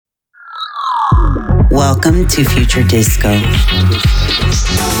Welcome to Future Disco.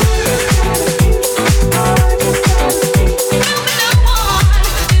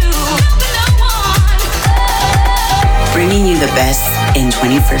 Bringing you the best in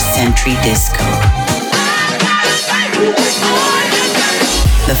 21st century disco.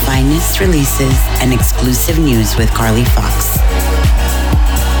 The finest releases and exclusive news with Carly Fox.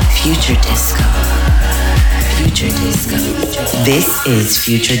 Future Disco. Future Disco. This is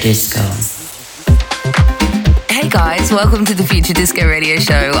Future Disco. Hey guys, welcome to the Future Disco Radio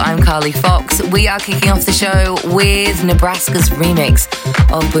Show. I'm Carly Fox. We are kicking off the show with Nebraska's remix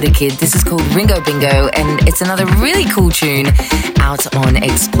of Buddha Kid. This is called Ringo Bingo, and it's another really cool tune out on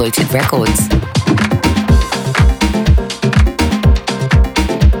Exploited Records.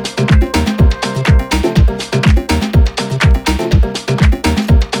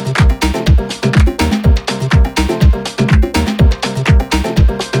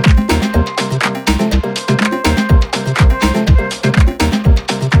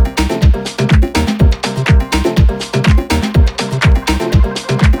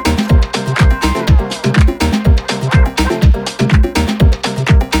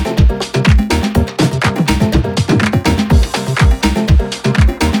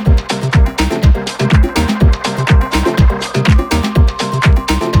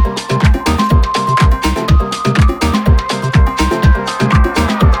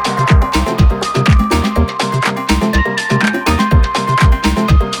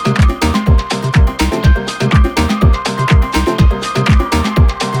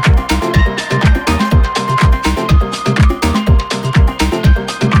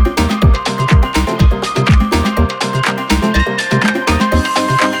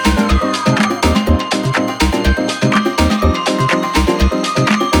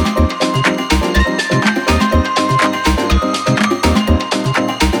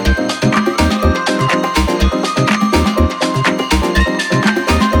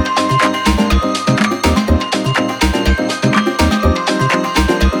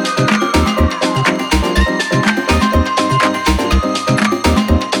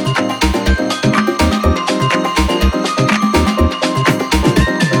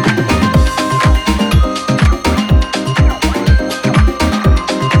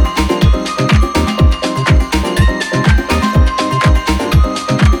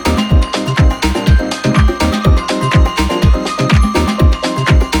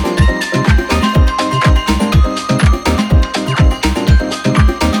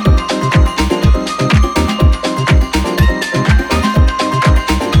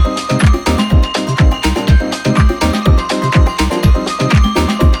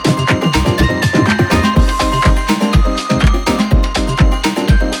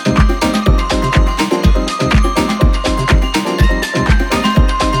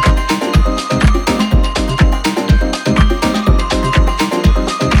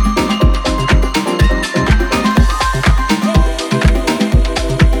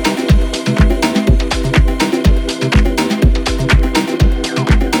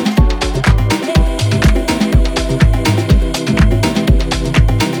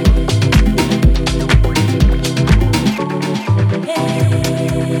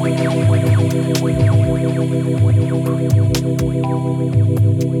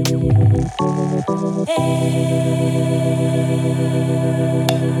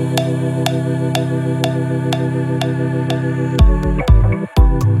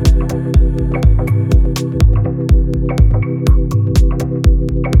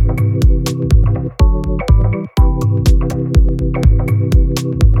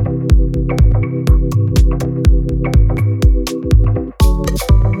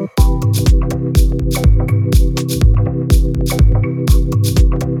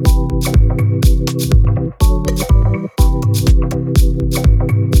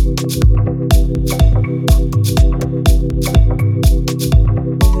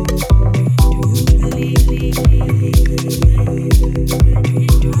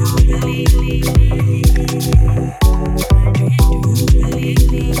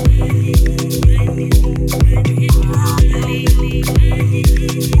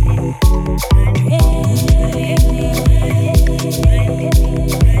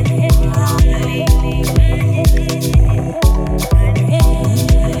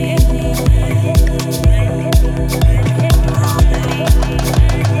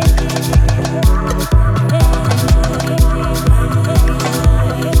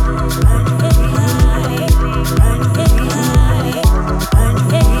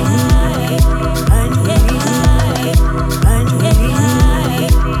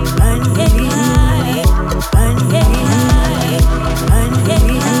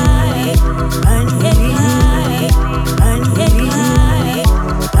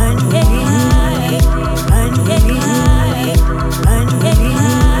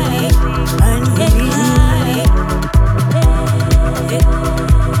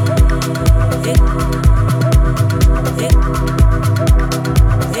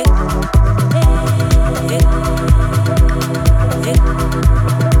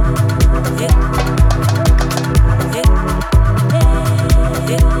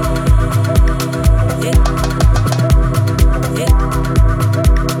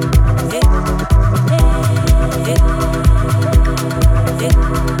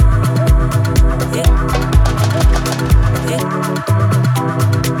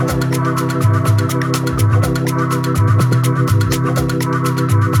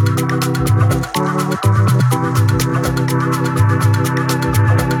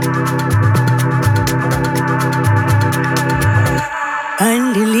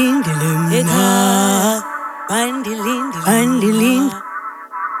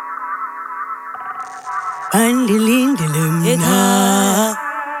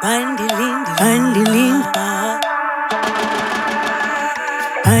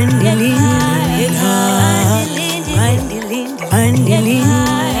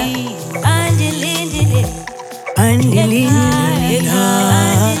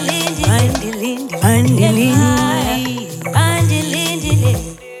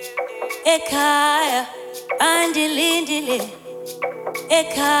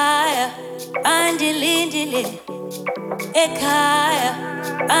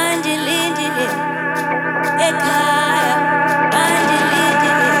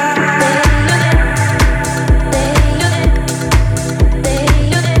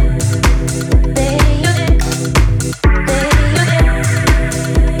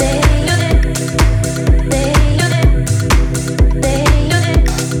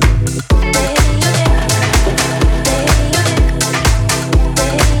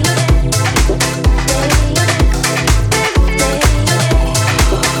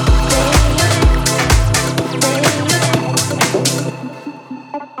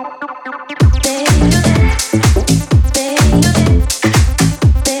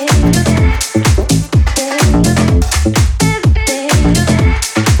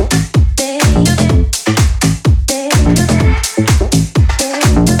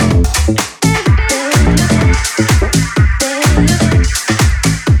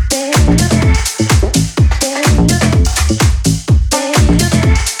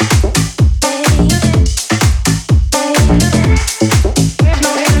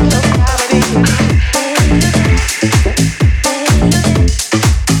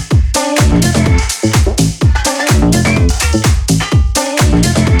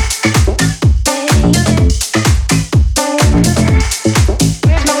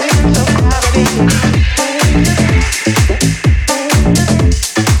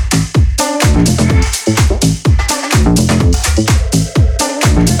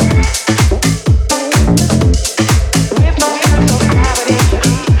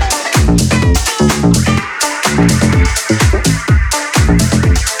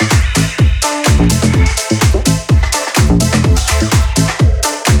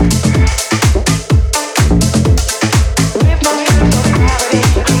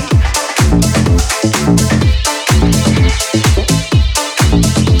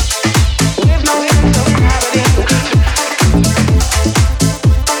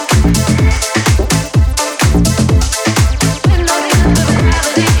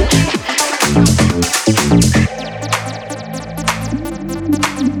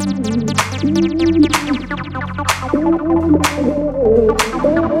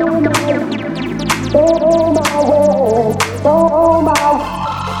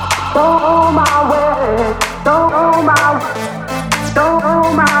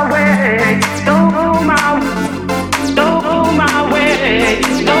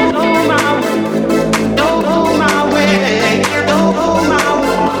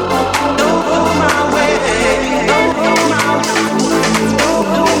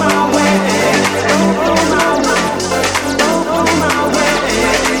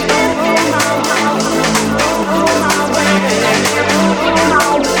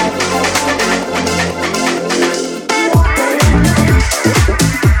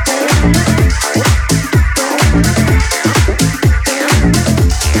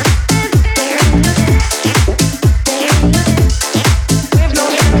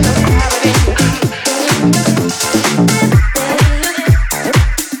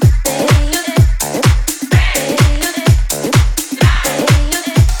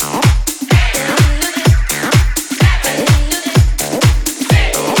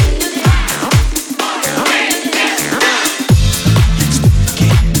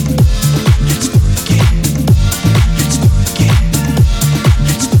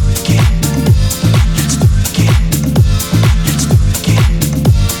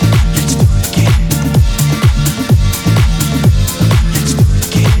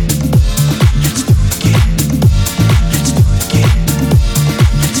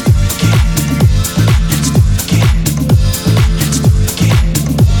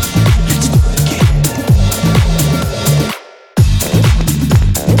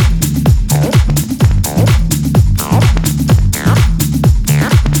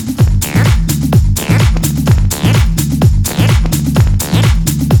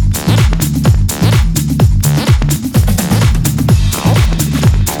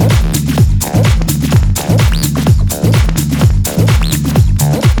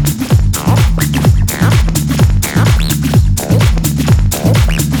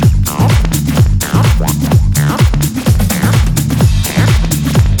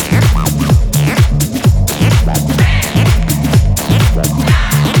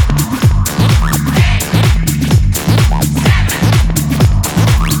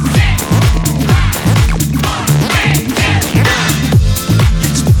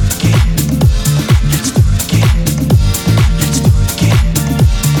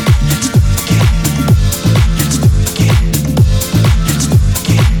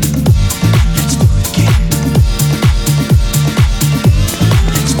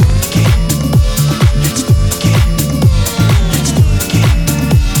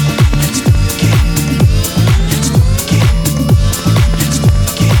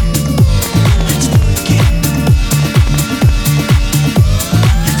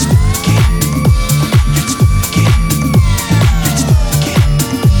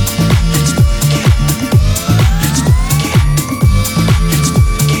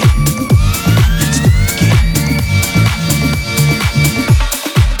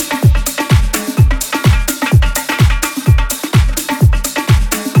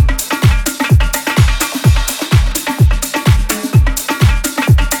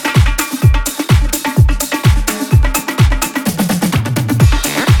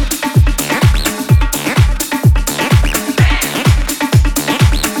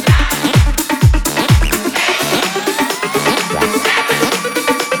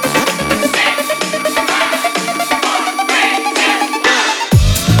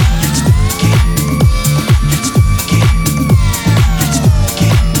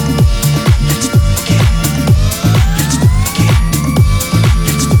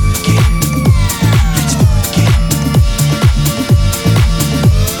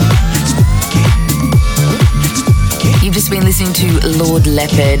 been listening to Lord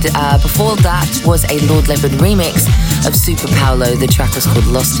Leopard. Before that was a Lord Leopard remix of Super Paolo. The track was called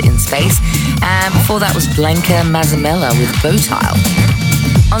Lost in Space. And before that was Blanca Mazzamella with Bowtile.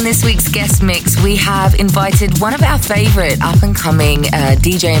 On this week's guest mix, we have invited one of our favorite up-and-coming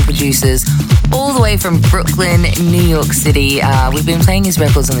DJ and producers all the way from Brooklyn, New York City. We've been playing his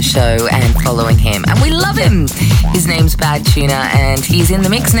records on the show and following him, and we love him. His name's Bad Tuna, and he's in the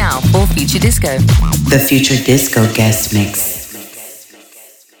mix now for Future Disco. The Future Disco guest mix.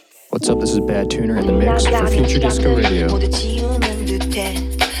 What's up? This is Bad Tuner in the mix for Future Disco Radio.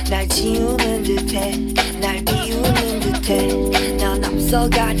 넌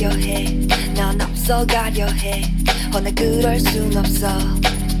앞서가려 해, 넌 앞서가려 해. 허나 그럴 순 없어.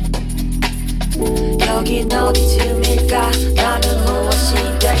 여긴 어디쯤일까? 나는 무엇이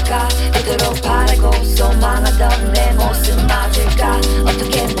될까? 그대로 바라고 소망하던 내 모습 맞을까?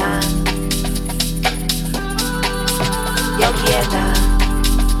 어떻게 난 여기에 나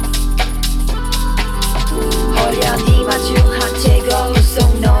홀연히 마주한 채 거울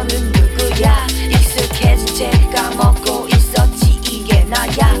속 너는 누구야? 익숙해진 채 까먹고 있었지 이게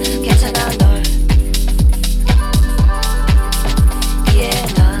나야. 괜찮아 널 이해해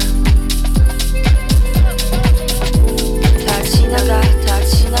난 다 지나가 다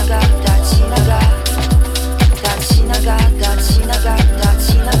지나가 다 지나가 다 지나가 다 지나가 다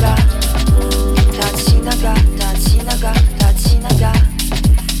지나가 다 지나가 다 지나가 다 지나가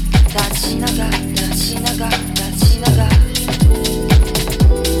다 지나가 다 지나가 다 지나가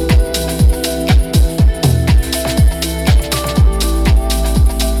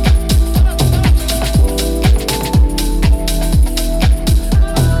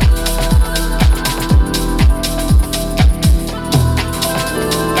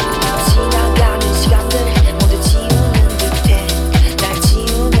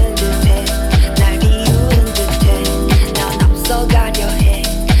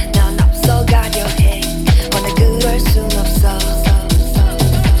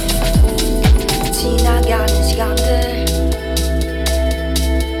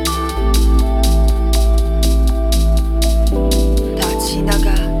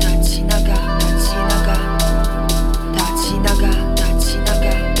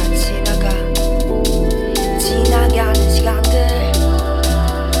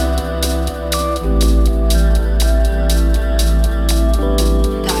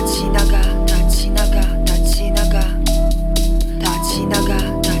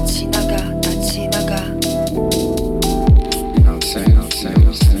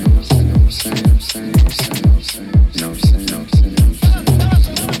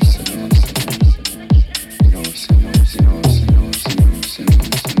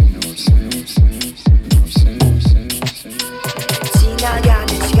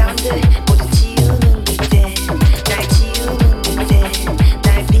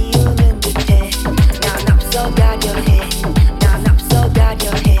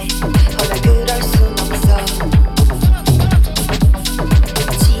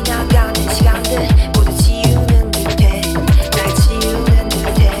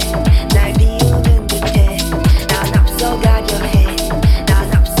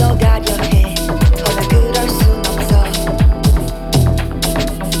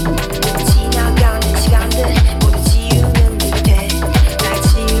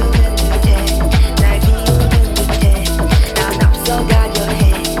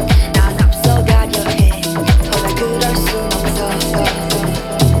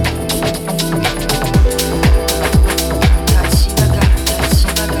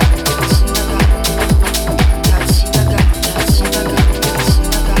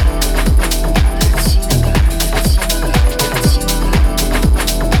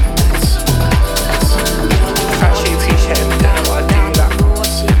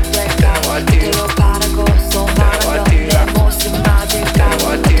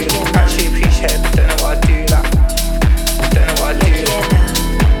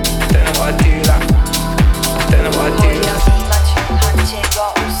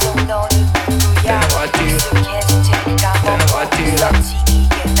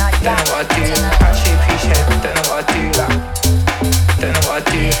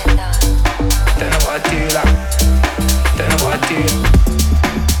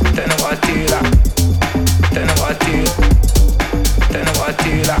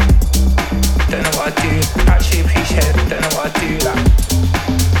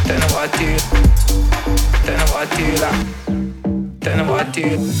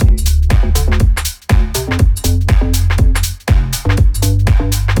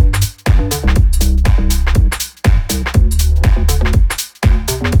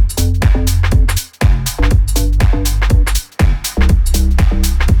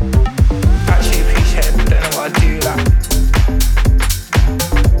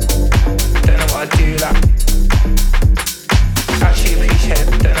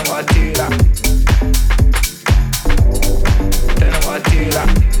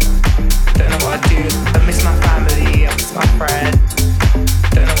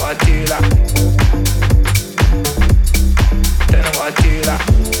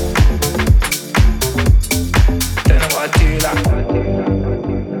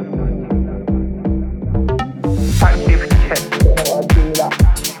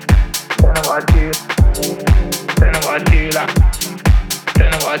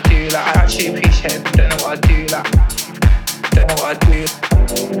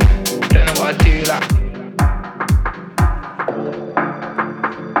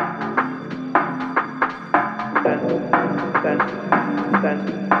I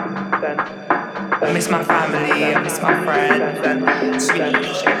miss my family, I miss my friends, and sweet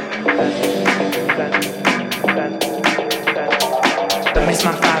music. I miss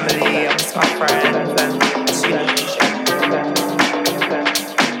my family, I miss my friends, and sweet music.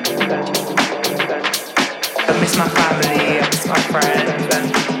 I miss my family, I miss my friends, and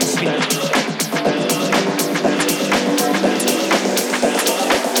sweet music.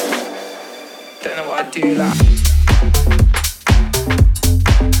 Don't know what I do like.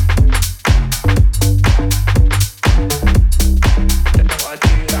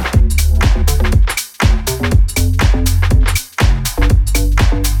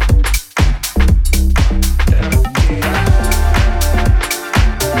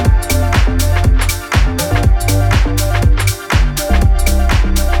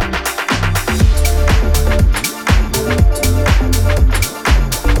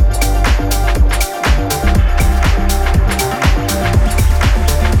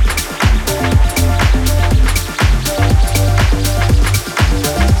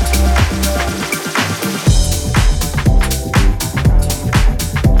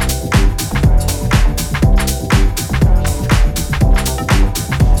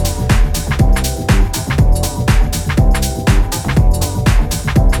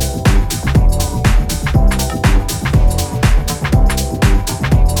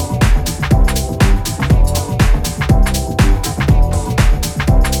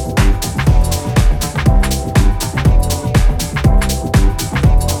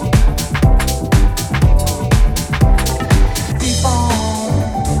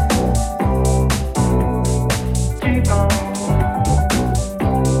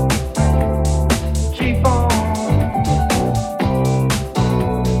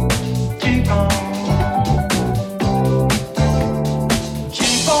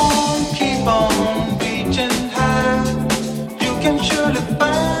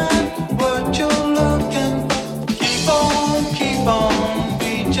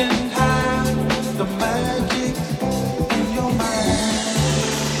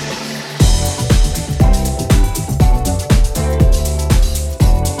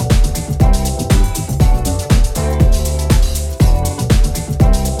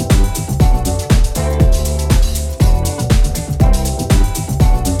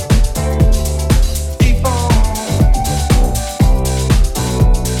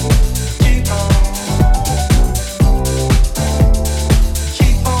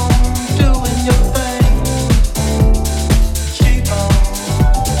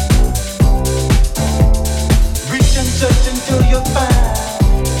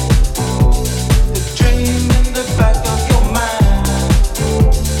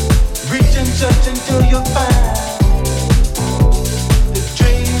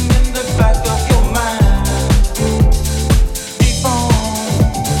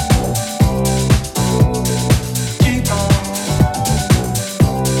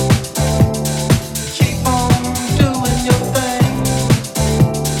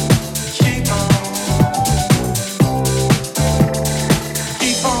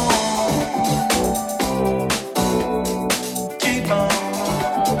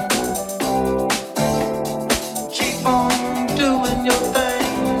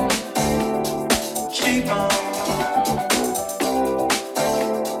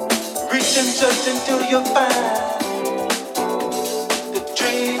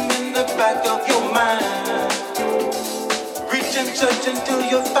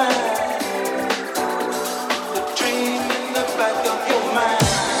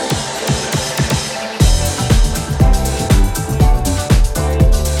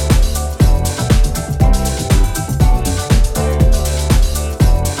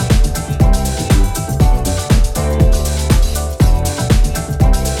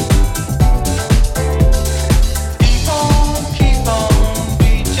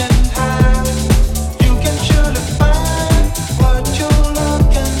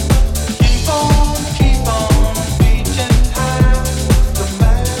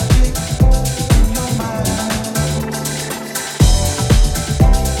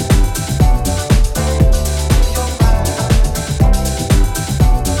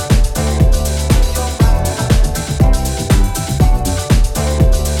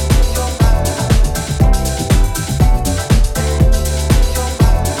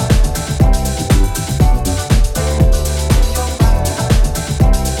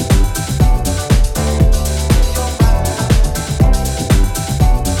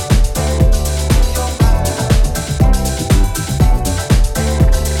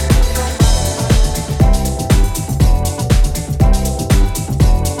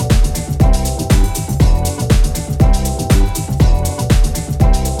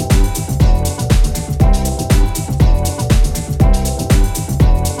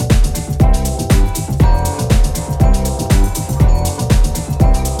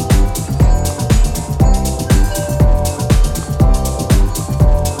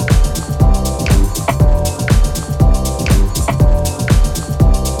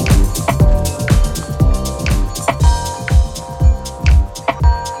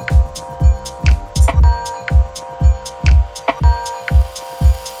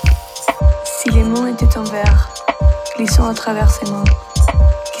 l'expression à travers ses mots.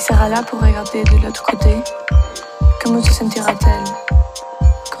 Qui sera là pour regarder de l'autre côté? Comment se sentira-t-elle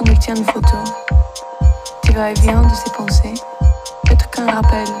quand elle tient une photo? Qui va-et-vient de ses pensées? Peut-être qu'un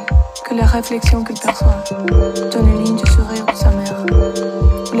rappel que la réflexion qu'elle perçoit donne une ligne du sourire de sa mère,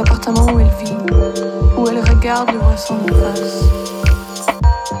 ou l'appartement où elle vit, où elle regarde le voisin en face.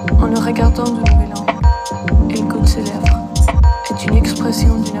 En le regardant du nouvel an, elle goûte ses lèvres, est une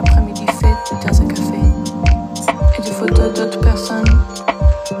expression d'une après-midi faite dans un café, et de photos d'autres personnes.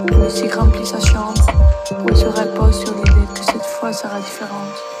 La musique remplit sa chambre, où elle se repose sur l'idée que cette fois sera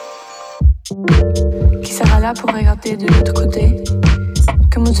différente. Qui sera là pour regarder de l'autre côté?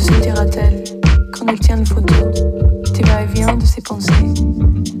 Comment se sentira-t-elle quand elle tient une photo qui va-et-vient de ses pensées?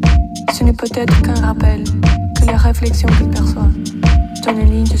 Ce n'est peut-être qu'un rappel que la réflexion qu'elle perçoit donne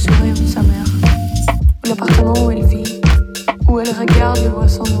une ligne de sourire de sa mère, ou l'appartement où elle vit, où elle regarde le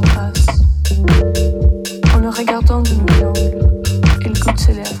voisin en face. En le regardant de nouvel angle, elle goûte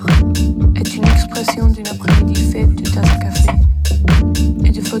ses lèvres, est une expression d'une après-midi faite de tasse à café, et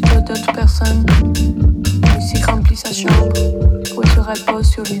de photos d'autres personnes. La musique remplit sa chambre, où elle se repose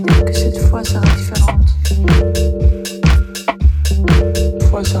sur l'idée que cette fois sera différente. Cette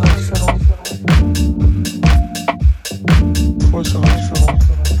fois sera différente. Cette fois sera différente.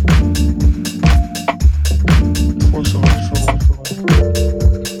 Cette fois sera différente.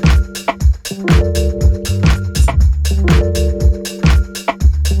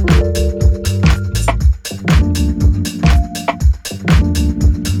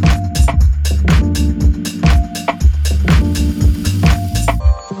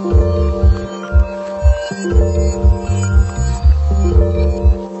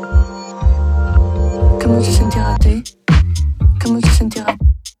 Comment se sentira-t-elle? Comment se sentira?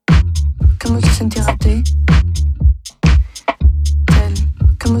 Comment se sentira-t-elle?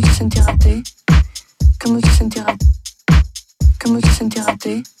 Comment se sentira-t-elle? Comment se sentira? Comment se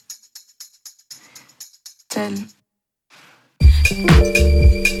sentira-t-elle?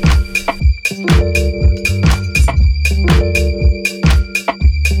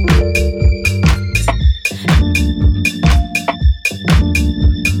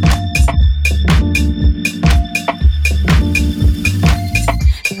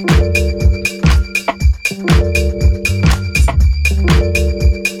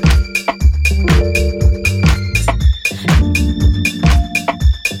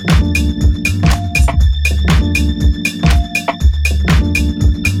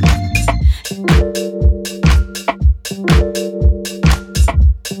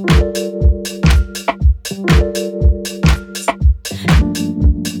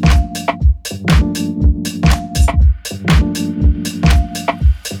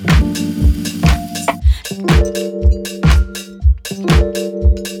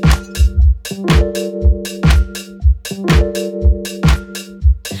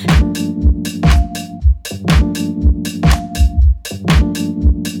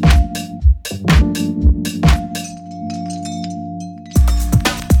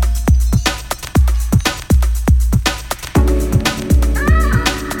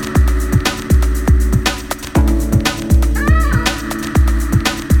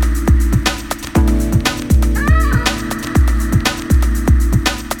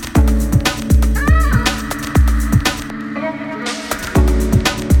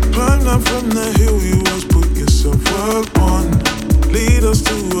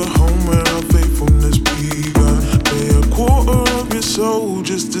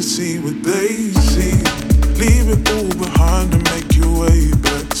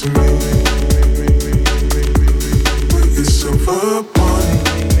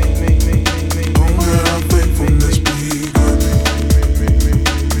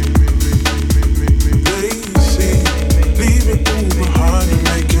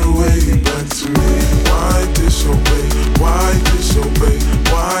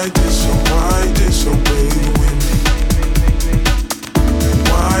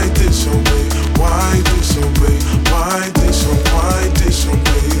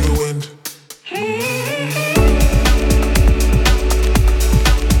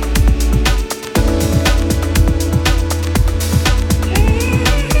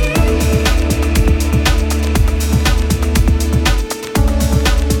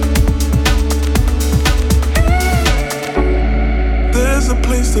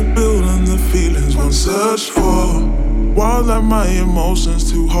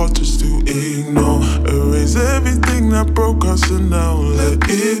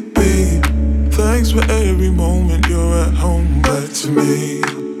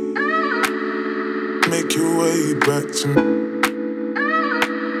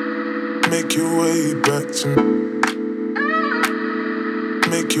 Make your way back to me.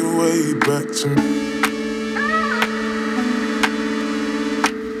 make your way back to me.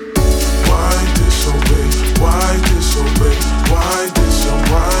 Why disobey? Why disobey? Why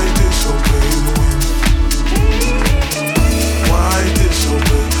disobey the wind? Why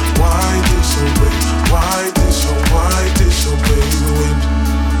disobey? Why disobey? Why disobey the wind?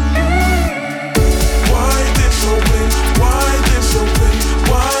 Why disobey? Why disobey?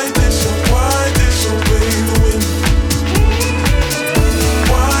 Why disobey the wind?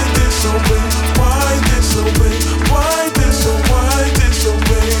 Why disobey? Why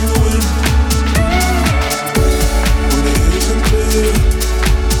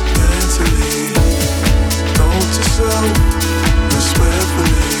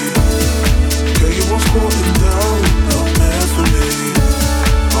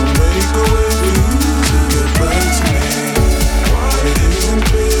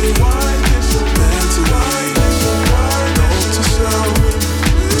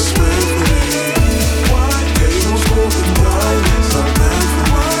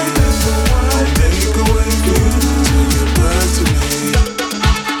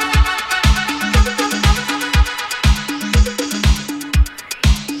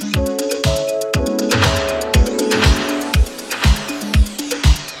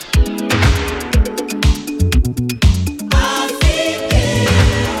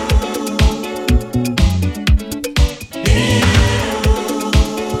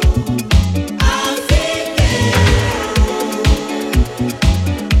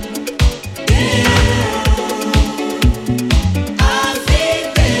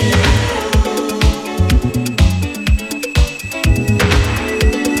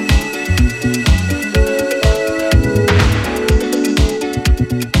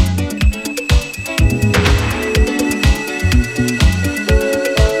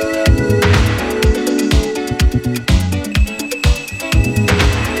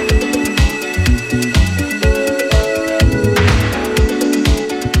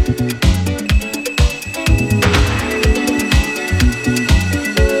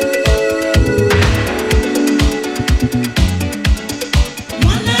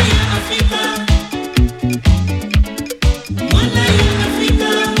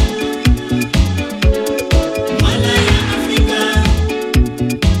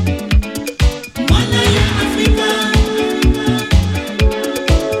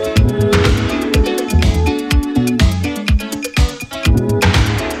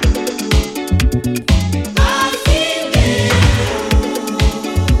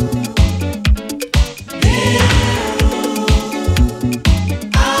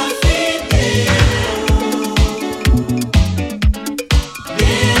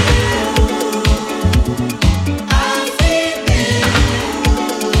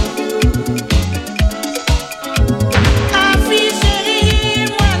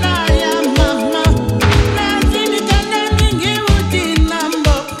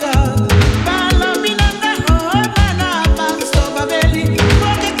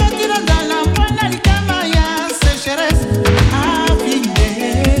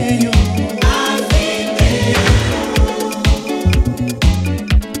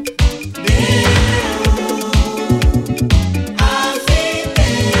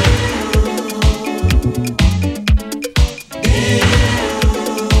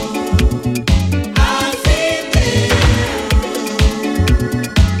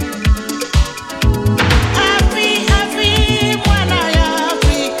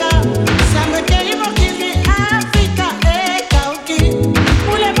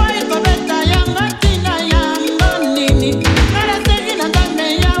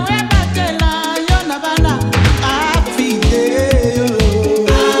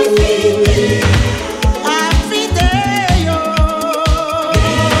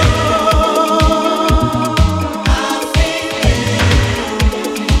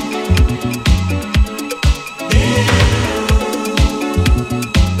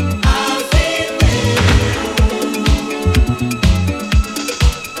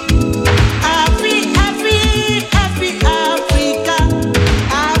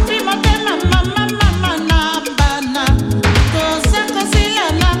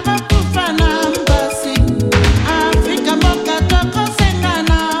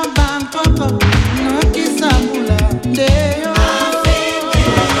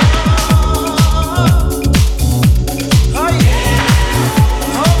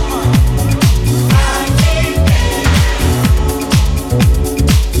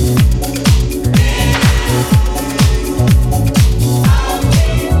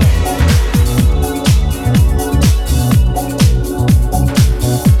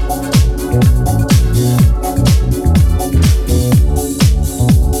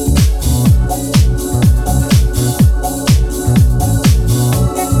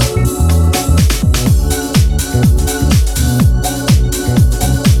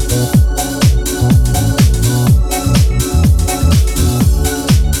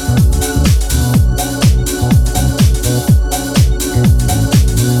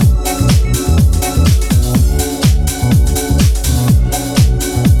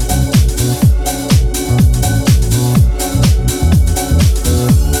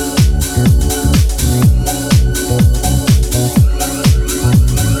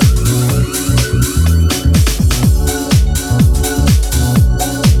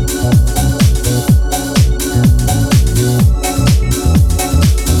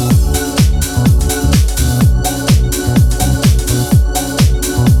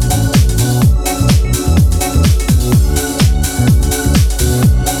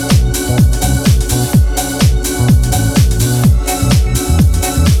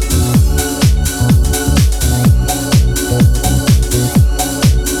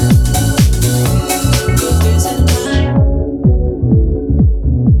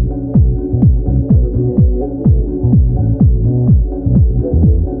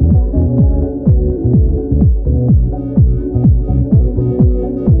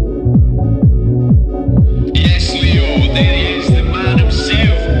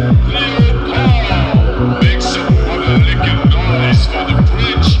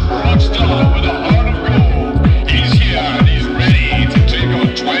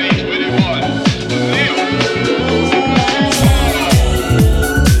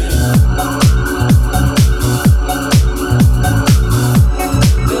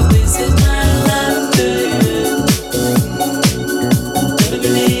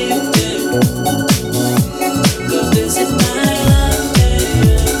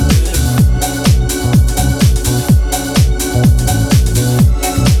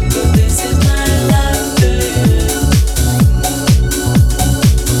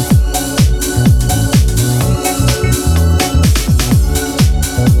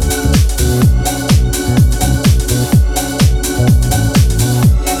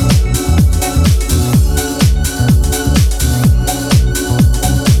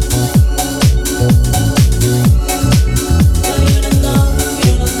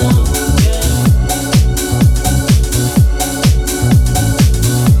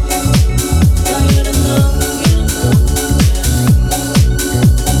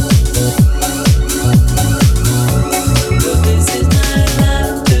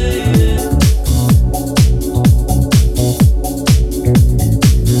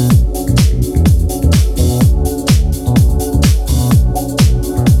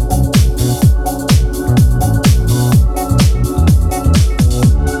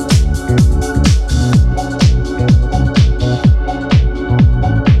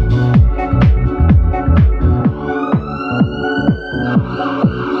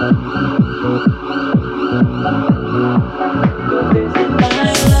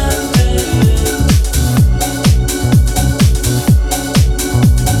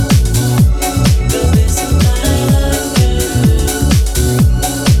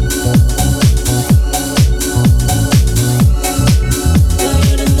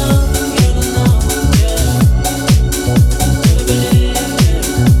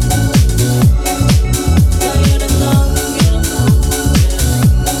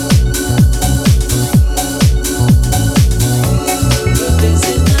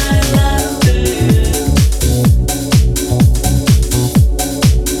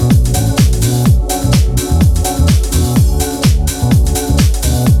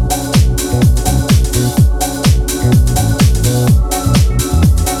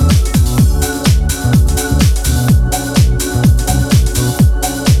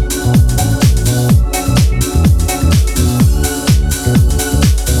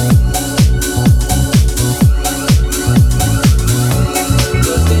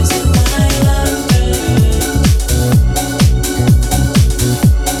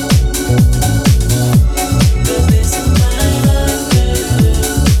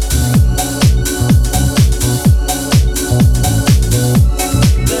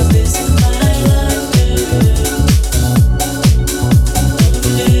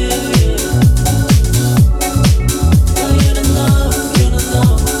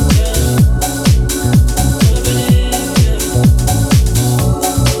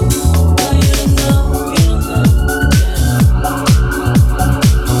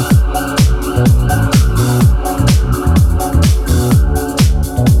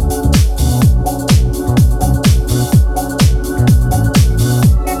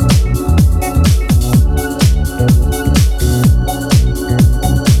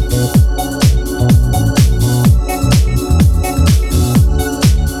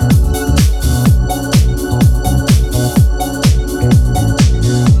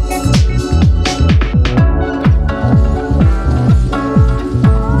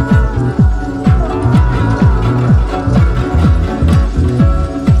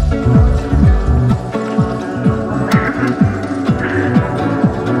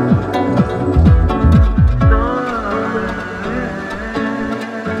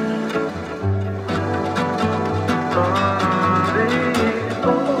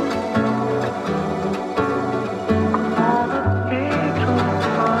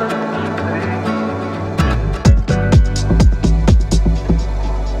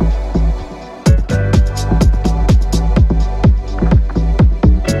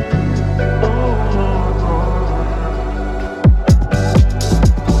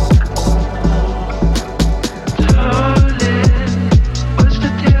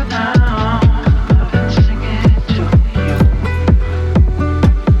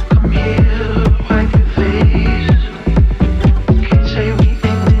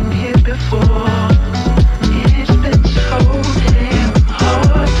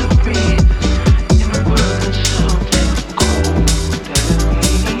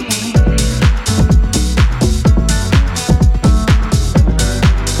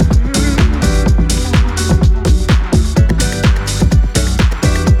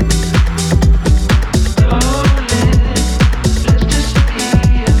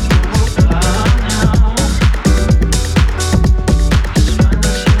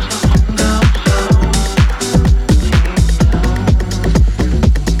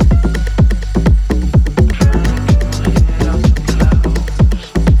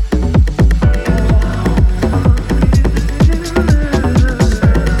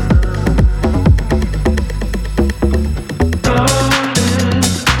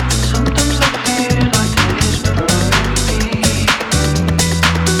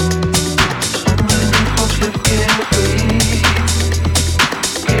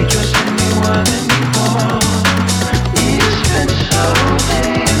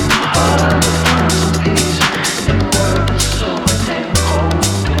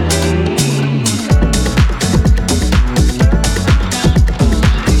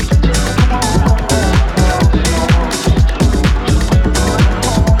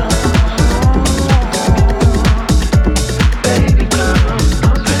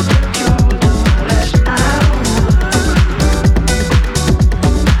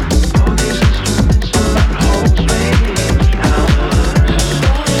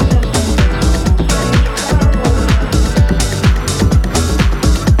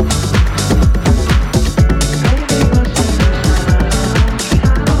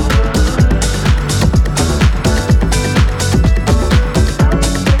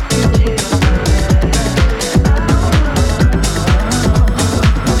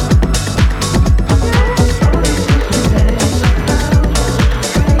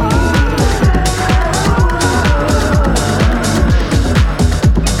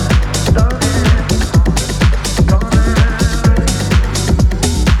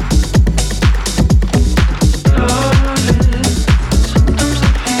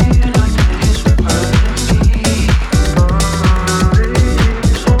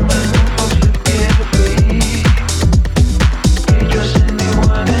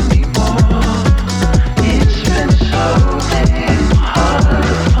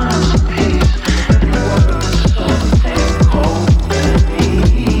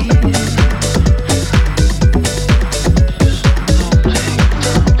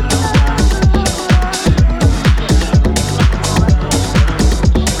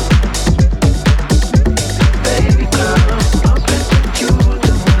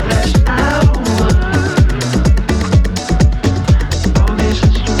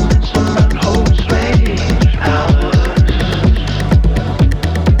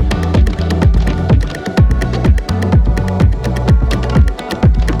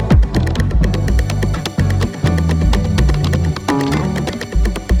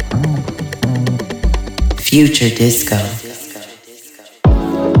Future Disco.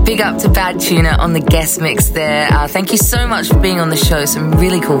 Big up to Bad Tuner on the guest mix there. Thank you so much for being on the show. Some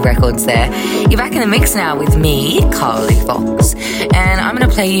really cool records there. You're back in the mix now with me, Carly Fox. And I'm going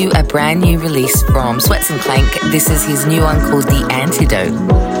to play you a brand new release from Sweats and Clank. This is his new one called The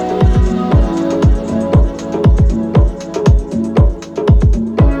Antidote.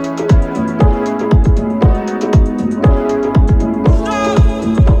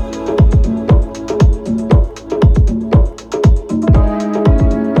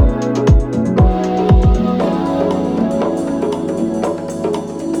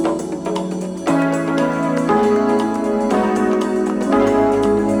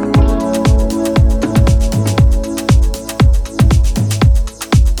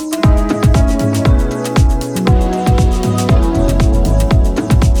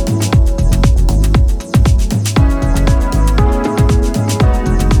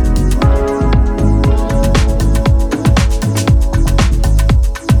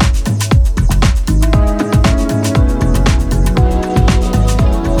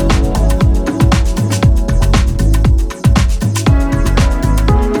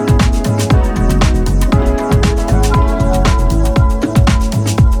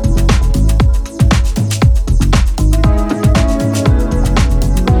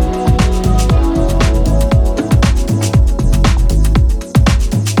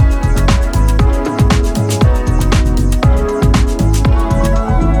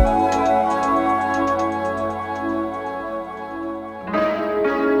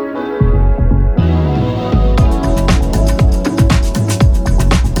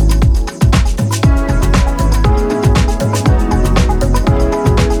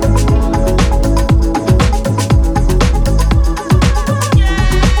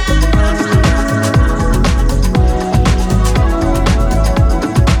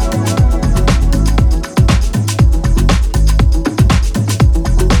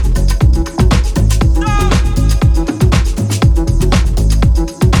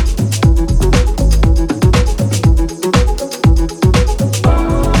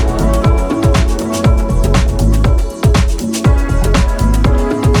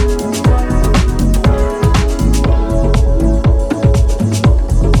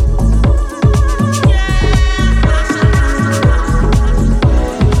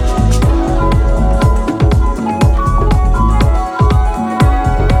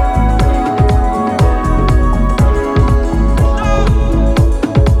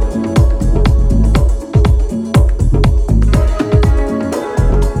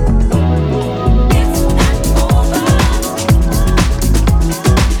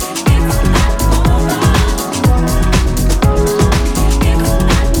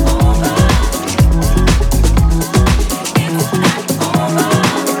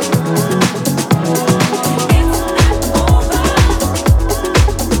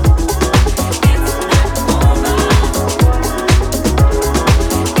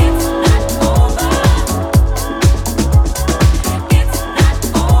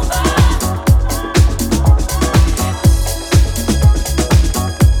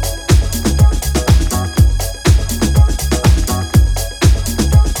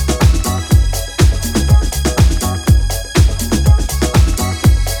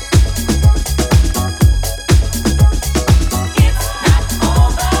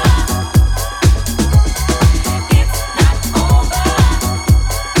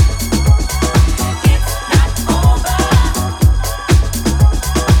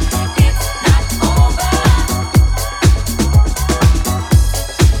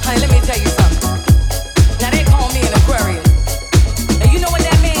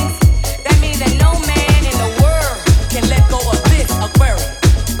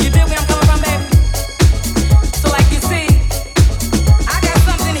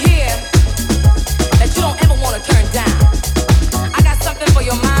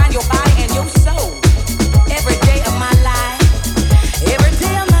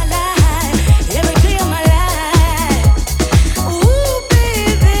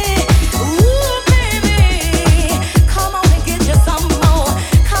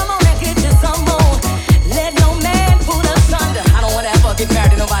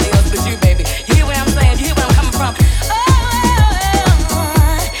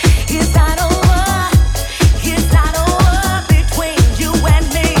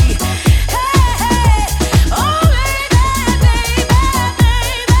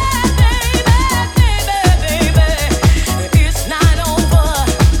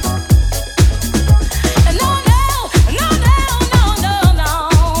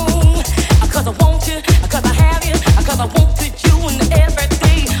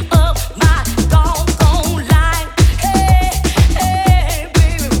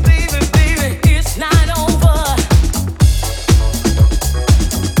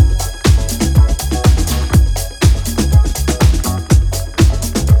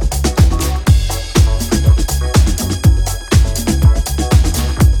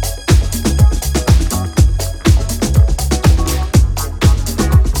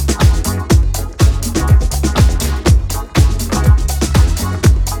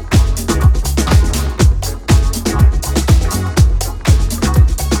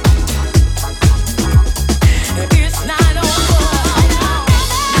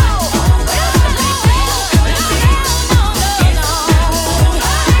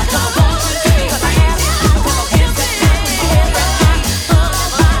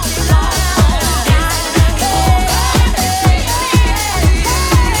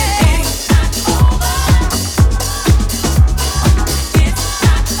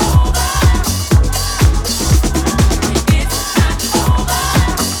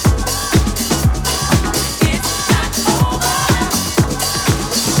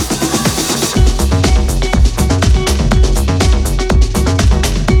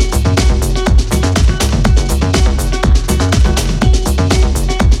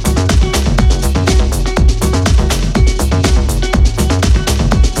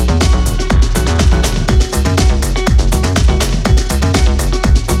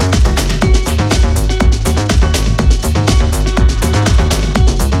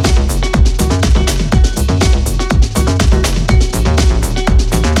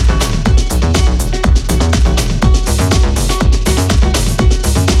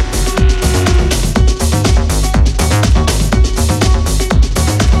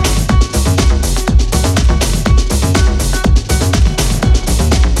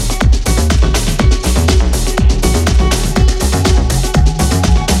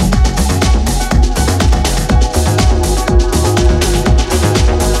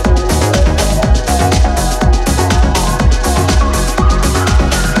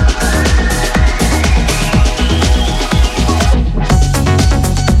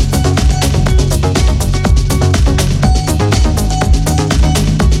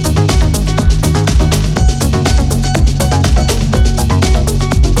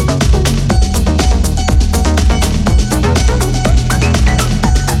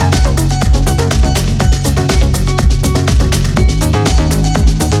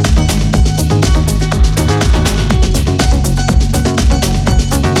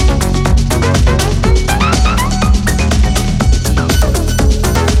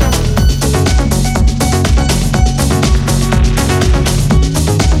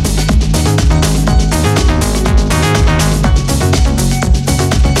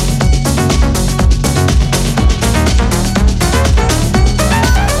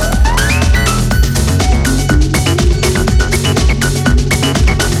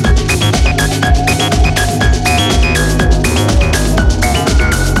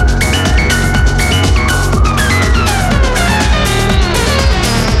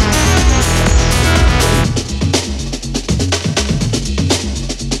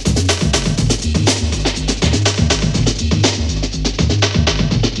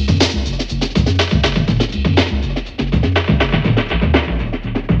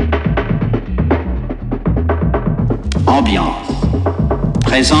 ambiance,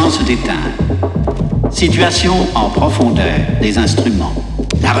 présence des timbres, situation en profondeur des instruments,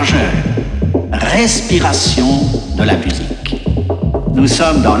 largeur, respiration de la musique. Nous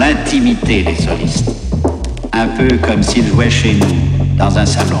sommes dans l'intimité des solistes, un peu comme s'ils jouaient chez nous, dans un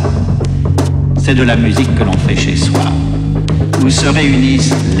salon. C'est de la musique que l'on fait chez soi, où se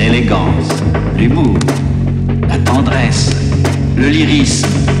réunissent l'élégance, l'humour, la tendresse, le lyrisme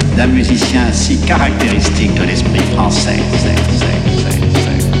d'un musicien si caractéristique de l'esprit français.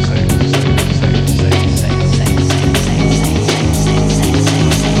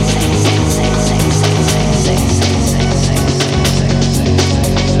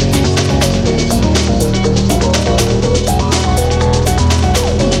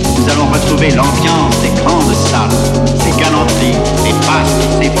 Nous allons retrouver l'ambiance des grandes salles, des galanteries, des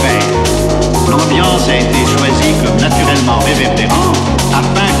passes, des fêtes. L'ambiance a été choisie comme naturellement réverbérante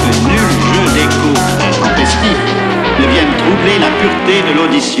afin que nul jeu d'écho intempestif ne vienne troubler la pureté de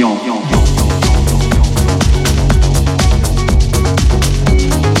l'audition.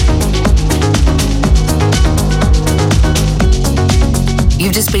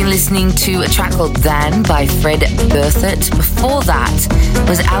 You've just been listening to a track called Than by Fred Berthert. Before that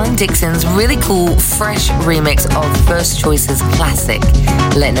was Alan Dixon's really cool, fresh remix of First Choice's classic,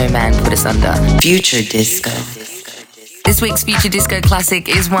 Let No Man Put Us Under. Future Disco. This week's Future Disco classic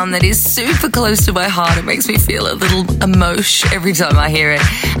is one that is super close to my heart. It makes me feel a little emotion every time I hear it.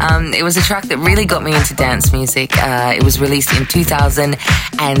 It was a track that really got me into dance music. It was released in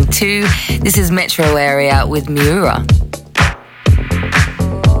 2002. This is Metro Area with Miura.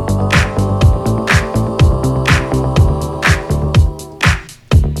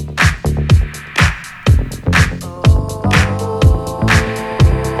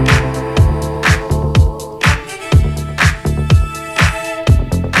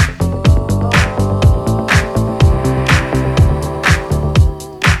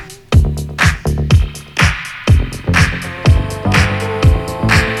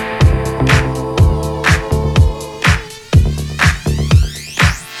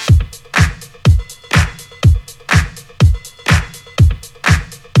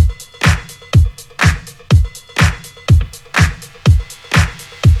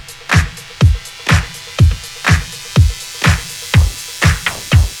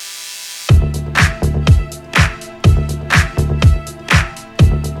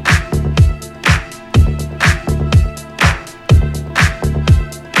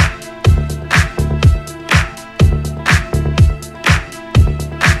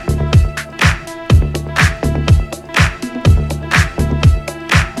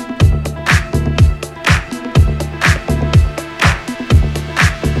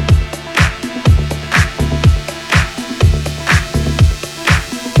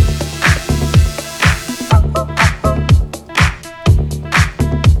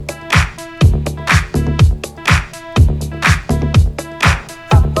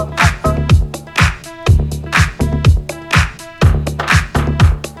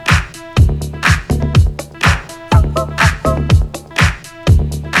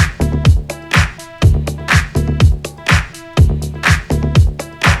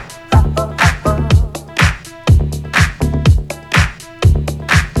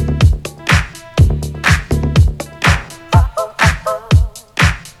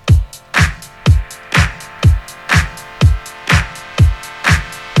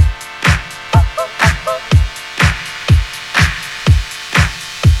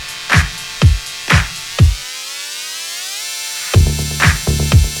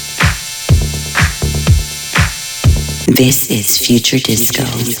 This is Future Disco.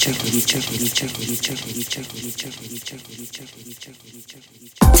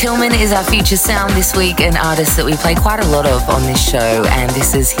 Tillman is our feature sound this week, an artist that we play quite a lot of on this show, and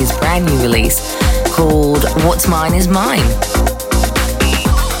this is his brand new release called What's Mine Is Mine.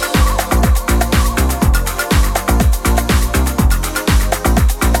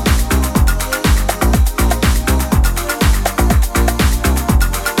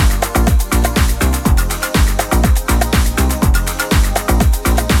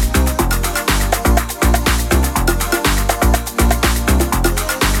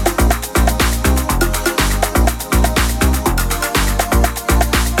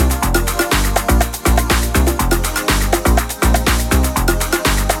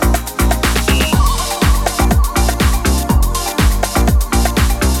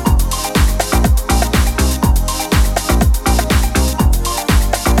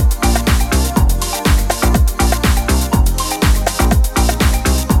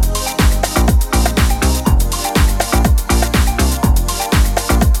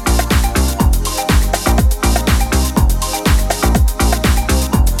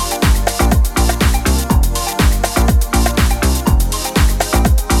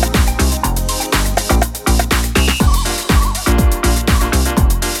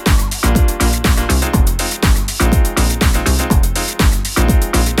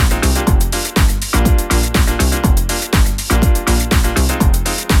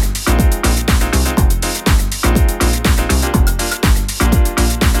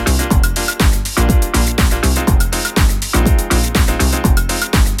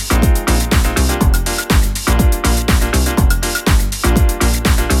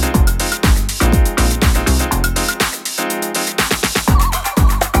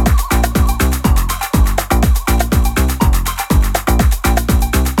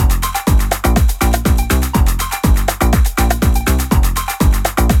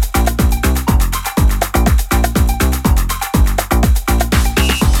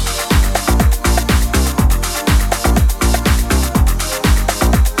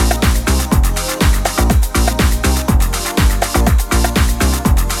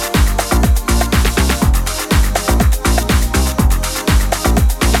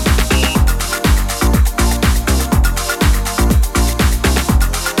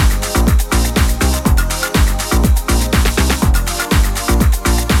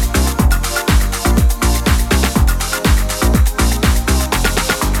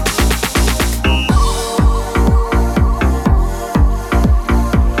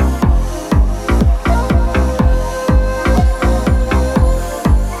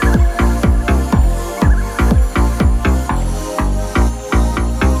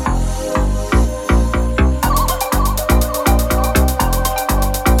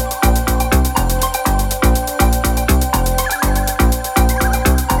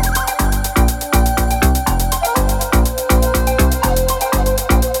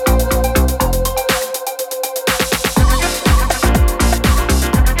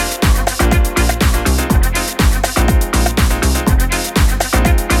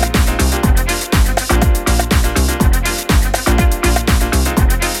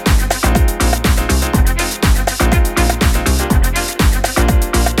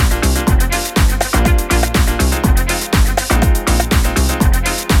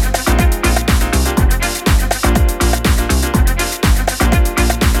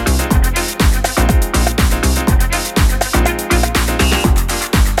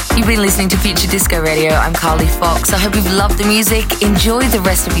 been listening to Future Disco Radio. I'm Carly Fox. I hope you've loved the music. Enjoy the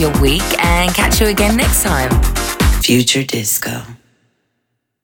rest of your week and catch you again next time. Future Disco.